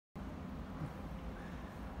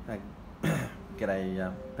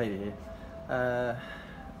G'day, Peter here.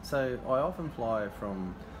 So I often fly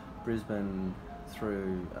from Brisbane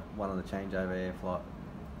through one of the changeover air flight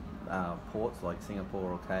ports like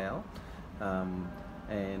Singapore or KL,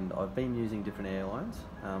 and I've been using different airlines.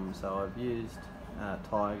 So I've used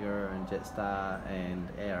Tiger and Jetstar and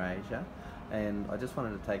AirAsia, and I just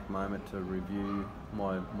wanted to take a moment to review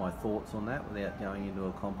my thoughts on that without going into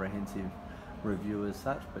a comprehensive review as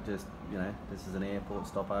such, but just, this is an airport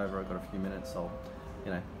stopover. I've got a few minutes. I'll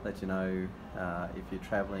let you know if you're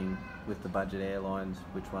traveling with the budget airlines,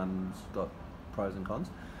 which one's got pros and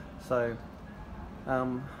cons. So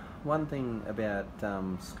one thing about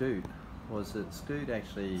Scoot was that Scoot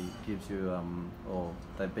actually gives you or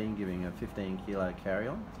they've been giving a 15 kilo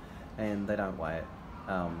carry-on, and they don't weigh it.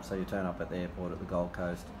 So you turn up at the airport at the Gold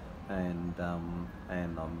Coast, and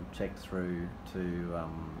I'm checked through to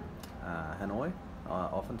Hanoi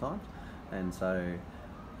oftentimes, and so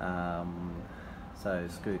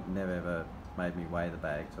Scoot never ever made me weigh the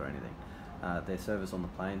bags or anything. Their service on the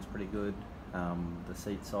plane's pretty good. The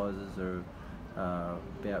seat sizes are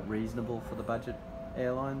about reasonable for the budget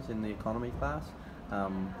airlines in the economy class.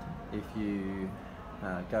 If you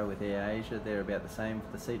go with AirAsia, they're about the same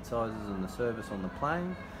for the seat sizes and the service on the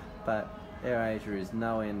plane, but AirAsia is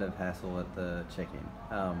no end of hassle at the check-in.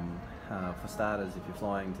 For starters, if you're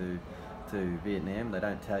flying to Vietnam, they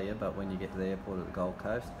don't tell you, but when you get to the airport at the Gold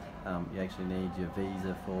Coast, you actually need your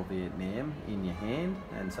visa for Vietnam in your hand,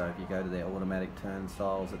 and so if you go to their automatic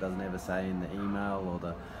turnstiles, it doesn't ever say in the email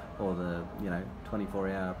or the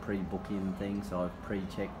 24-hour pre-booking thing, so I've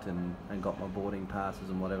pre-checked and got my boarding passes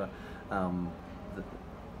and whatever.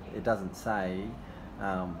 It doesn't say,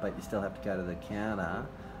 but you still have to go to the counter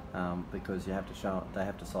because you have to they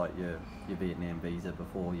have to cite your Vietnam visa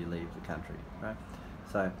before you leave the country, right?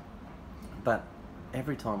 So, but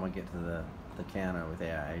every time I get to the counter with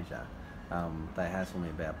AirAsia, they hassle me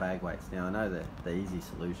about bag weights. Now I know that the easy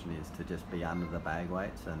solution is to just be under the bag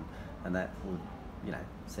weights, and that would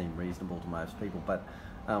seem reasonable to most people, but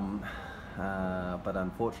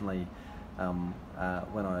unfortunately,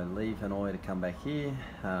 when I leave Hanoi to come back here,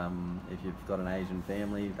 if you've got an Asian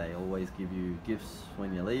family, they always give you gifts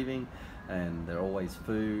when you're leaving, and they're always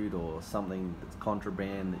food or something that's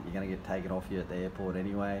contraband that you're going to get taken off you at the airport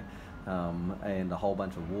anyway, and a whole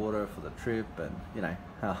bunch of water for the trip, and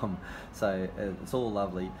so it's all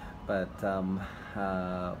lovely, but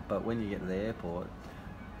when you get to the airport,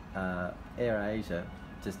 AirAsia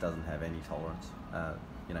just doesn't have any tolerance.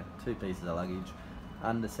 2 pieces of luggage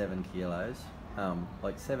under 7 kilos,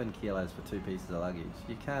 like 7 kilos for 2 pieces of luggage.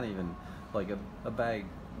 You can't even, like a bag,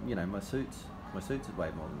 my suits would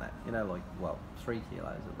weigh more than that, 3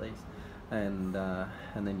 kilos at least, and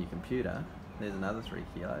then your computer, there's another 3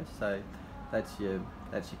 kilos, so that's your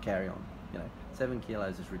carry-on. 7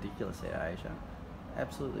 kilos is ridiculous, AirAsia,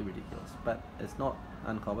 absolutely ridiculous, but it's not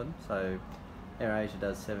uncommon. So AirAsia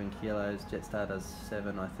does 7 kilos, Jetstar does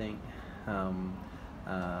 7, I think.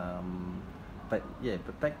 But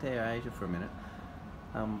back to AirAsia for a minute.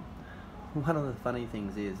 One of the funny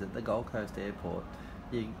things is at the Gold Coast airport,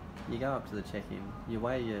 you go up to the check-in, you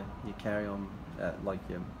weigh your carry-on, like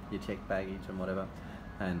your checked baggage and whatever,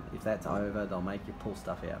 and if that's over, they'll make you pull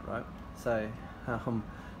stuff out, right? So, and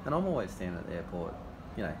I'm always standing at the airport,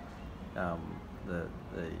 the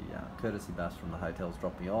courtesy bus from the hotel's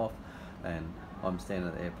dropped me off, and I'm standing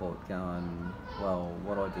at the airport going, well,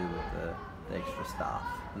 what do I do with the extra staff?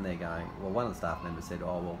 And they're going, well, one of the staff members said,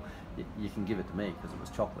 oh, well, you can give it to me, because it was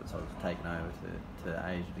chocolate, so I was taken over to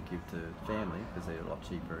Asia to give to family, because they're a lot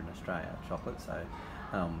cheaper in Australia, chocolate. So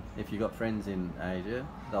if you've got friends in Asia,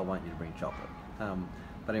 they'll want you to bring chocolate.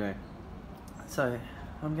 But anyway, so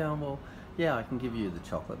I'm going, well, yeah, I can give you the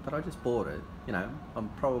chocolate, but I just bought it, I'm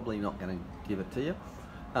probably not going to give it to you.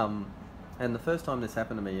 And the first time this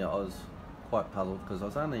happened to me, I was quite puzzled, because I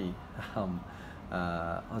was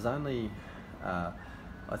only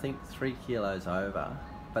I think 3 kilos over,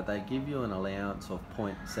 but they give you an allowance of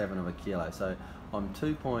 0.7 of a kilo, so I'm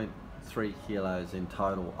 2.3 kilos in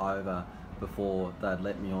total over before they'd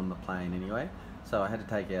let me on the plane anyway. So I had to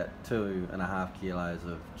take out 2.5 kilos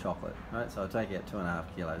of chocolate, right? So I take out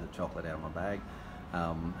 2.5 kilos of chocolate out of my bag,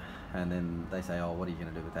 and then they say, oh, what are you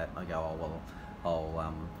going to do with that? And I go, oh,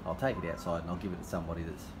 well, I'll take it outside and I'll give it to somebody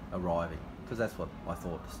that's arriving, because that's what I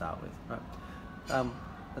thought to start with, right?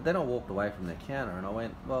 But then I walked away from the counter and I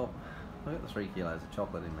went, well, I've got the 3 kilos of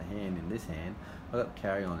chocolate in my hand, in this hand, I've got the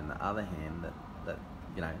carry-on in the other hand that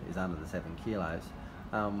is under the 7 kilos.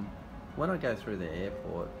 When I go through the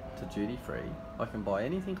airport to duty-free, I can buy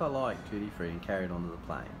anything I like duty-free and carry it onto the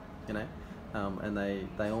plane, and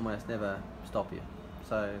they almost never stop you.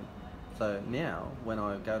 So So now when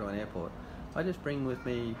I go to an airport, I just bring with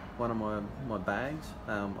me one of my bags,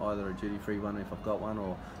 either a duty-free one if I've got one,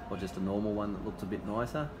 or just a normal one that looks a bit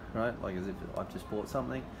nicer, right? Like as if I've just bought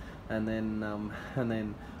something, and then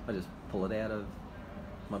I just pull it out of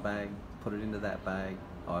my bag, put it into that bag.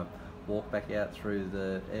 I walk back out through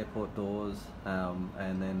the airport doors,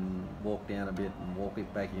 and then walk down a bit and walk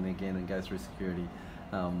it back in again and go through security.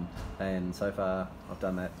 And so far I've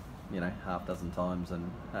done that, half dozen times,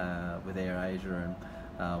 and with AirAsia, and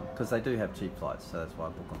because they do have cheap flights, so that's why I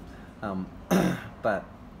book them.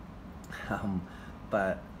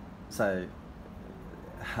 But so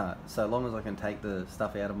long as I can take the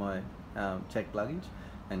stuff out of my checked luggage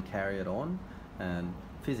and carry it on, and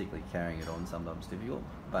physically carrying it on sometimes difficult,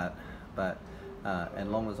 but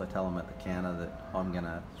and long as I tell them at the counter that I'm going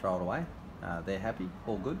to throw it away, they're happy,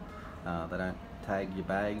 all good. They don't tag your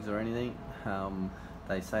bags or anything.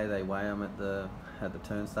 They say they weigh them at the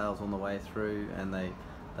turnstiles on the way through, and they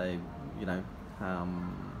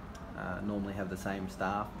normally have the same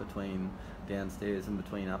staff between downstairs and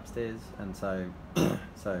between upstairs, and so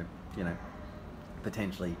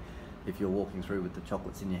potentially if you're walking through with the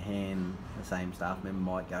chocolates in your hand, the same staff member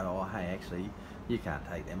might go, oh hey, actually you can't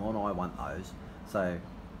take them on, I want those. So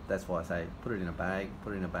that's why I say put it in a bag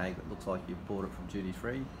that looks like you've bought it from duty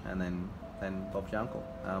free, and then Bob's your uncle,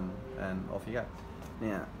 and off you go.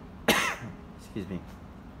 Now excuse me.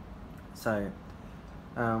 So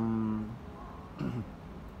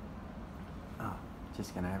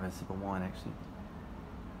just gonna have a sip of wine actually.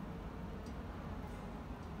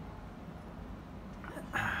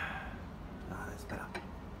 That's better.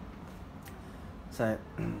 So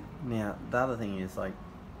now the other thing is, like,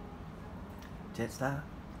 Jetstar,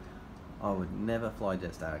 I would never fly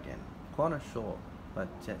Jetstar again. Qantas, sure, but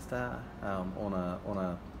Jetstar on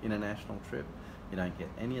a international trip, you don't get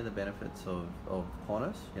any of the benefits of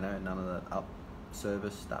Qantas. None of the up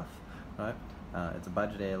service stuff, right? It's a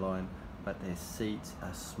budget airline, but their seats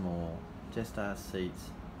are small. Jetstar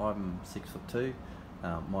seats, I'm 6'2".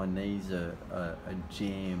 My knees are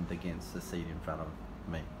jammed against the seat in front of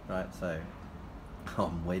me, right? So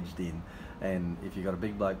I'm wedged in, and if you've got a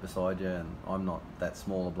big bloke beside you, and I'm not that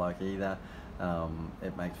small a bloke either,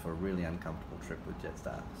 it makes for a really uncomfortable trip with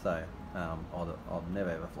Jetstar. So I'll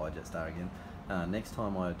never ever fly Jetstar again. Next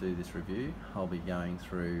time I do this review, I'll be going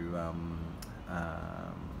through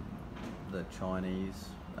the Chinese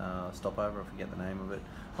stopover. I forget the name of it.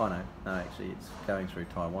 Oh no, actually it's going through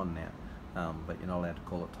Taiwan now, but you're not allowed to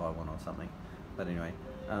call it Taiwan or something. But anyway,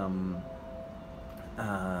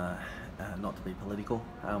 not to be political,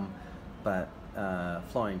 but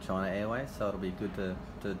flying China Airways, so it'll be good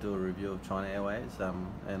to do a review of China Airways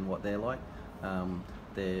and what they're like.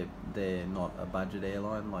 They're not a budget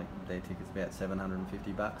airline. Like, their ticket's about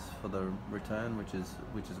 $750 for the return, which is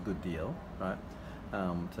a good deal, right?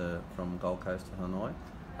 From Gold Coast to Hanoi,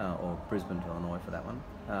 or Brisbane to Hanoi for that one.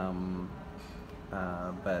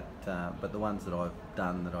 But the ones that I've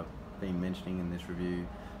done, that I've been mentioning in this review,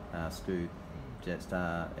 Scoot,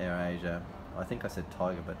 Jetstar, AirAsia, I think I said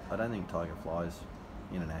Tiger, but I don't think Tiger flies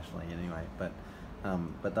internationally anyway. But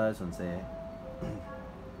those ones there,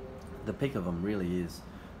 the pick of them really is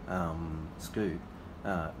Scoot,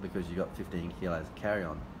 because you've got 15 kilos of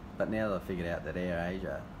carry-on. But now that I've figured out that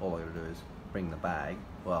AirAsia, all I got to do is bring the bag,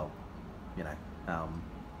 well,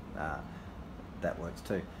 that works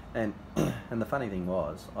too. And the funny thing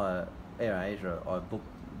was, AirAsia, I booked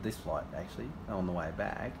this flight actually on the way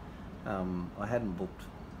back. I hadn't booked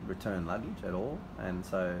return luggage at all, and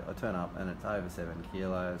so I turn up and it's over 7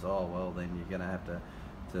 kilos. Oh well, then you're gonna have to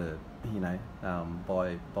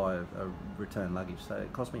buy a return luggage. So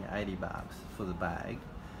it cost me $80 for the bag,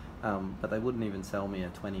 but they wouldn't even sell me a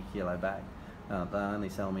 20 kilo bag. They only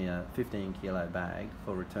sell me a 15 kilo bag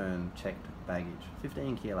for return checked baggage.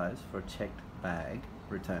 15 kilos for a checked bag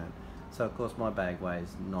return. So of course my bag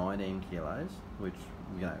weighs 19 kilos, which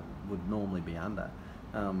would normally be under,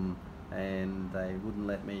 and they wouldn't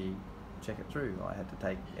let me check it through. I had to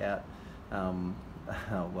take out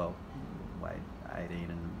well, weighed 18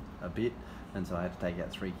 and a bit, and so I had to take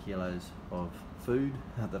out 3 kilos of food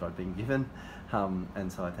that I'd been given,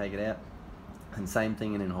 and so I take it out. And same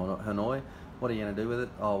thing in Hanoi. What are you going to do with it?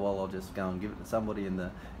 Oh well, I'll just go and give it to somebody in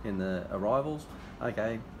the arrivals.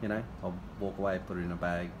 Okay, I'll walk away, put it in a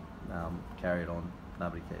bag, carry it on.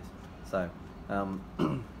 Nobody cares. So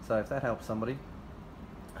so if that helps somebody,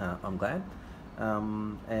 I'm glad.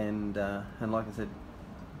 And like I said,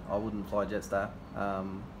 I wouldn't fly Jetstar.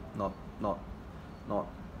 Not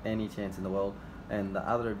any chance in the world. And the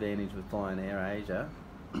other advantage with flying AirAsia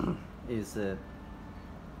is that,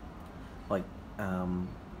 like,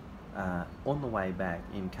 on the way back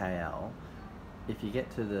in KL, if you get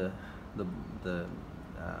to the the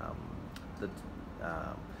um, the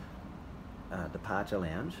departure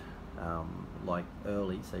lounge like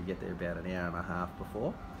early, so you get there about an hour and a half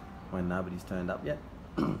before, when nobody's turned up yet,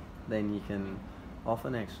 then you can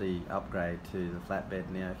often actually upgrade to the flatbed.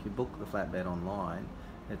 Now, if you book the flatbed online,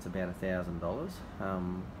 it's about $1,000.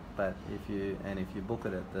 But if you book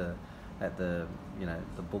it at the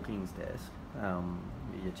the bookings desk,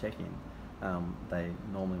 your check-in, they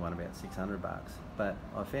normally want about $600. But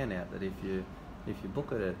I found out that if you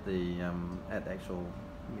book it at the actual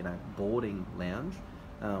boarding lounge,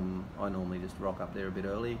 I normally just rock up there a bit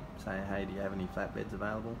early, say, hey, do you have any flatbeds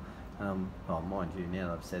available? Oh, mind you, now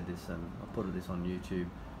that I've said this and I've put this on YouTube,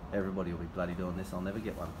 everybody will be bloody doing this. I'll never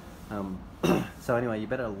get one. So anyway, you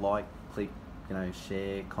better like, click,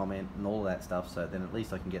 share, comment, and all of that stuff. So then at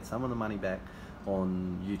least I can get some of the money back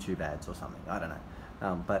on YouTube ads or something. I don't know.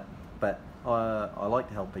 But I like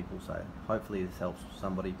to help people, so hopefully this helps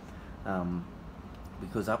somebody.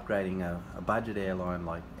 Because upgrading a budget airline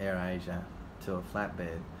like AirAsia to a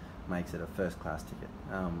flatbed makes it a first class ticket,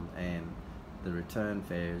 and the return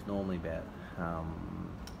fare is normally about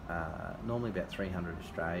 300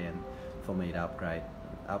 Australian for me to upgrade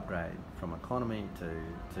from economy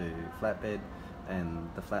to flatbed, and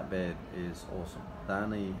the flatbed is awesome. The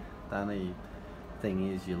only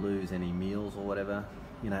thing is you lose any meals or whatever.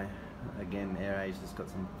 Again, AirAsia's got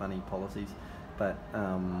some funny policies, but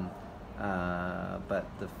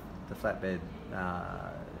the flatbed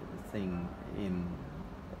thing in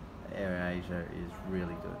AirAsia is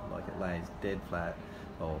really good. Like, it lays dead flat,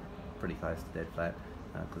 or pretty close to dead flat,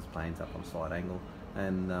 because the plane's up on a slight angle,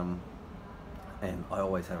 and I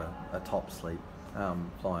always have a top sleep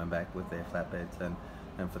flying back with their flatbeds, and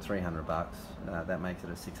for $300, that makes it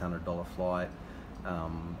a $600 flight.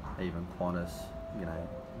 Even Qantas,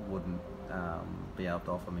 wouldn't be able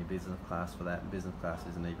to offer me business class for that, and business class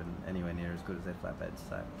isn't even anywhere near as good as their flatbeds.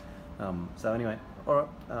 So anyway, alright,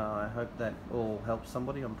 I hope that all helps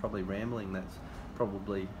somebody. I'm probably rambling, that's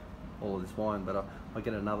probably all of this wine, but I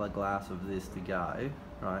get another glass of this to go,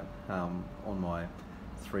 right, on my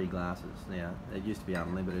 3 glasses. Now, it used to be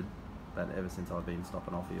unlimited, but ever since I've been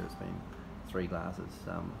stopping off here, it's been 3 glasses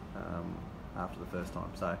after the first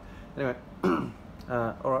time. So anyway,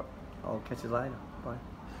 alright, I'll catch you later, bye.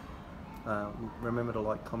 Remember to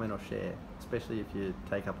like, comment or share, especially if you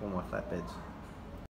take up all my flatbeds.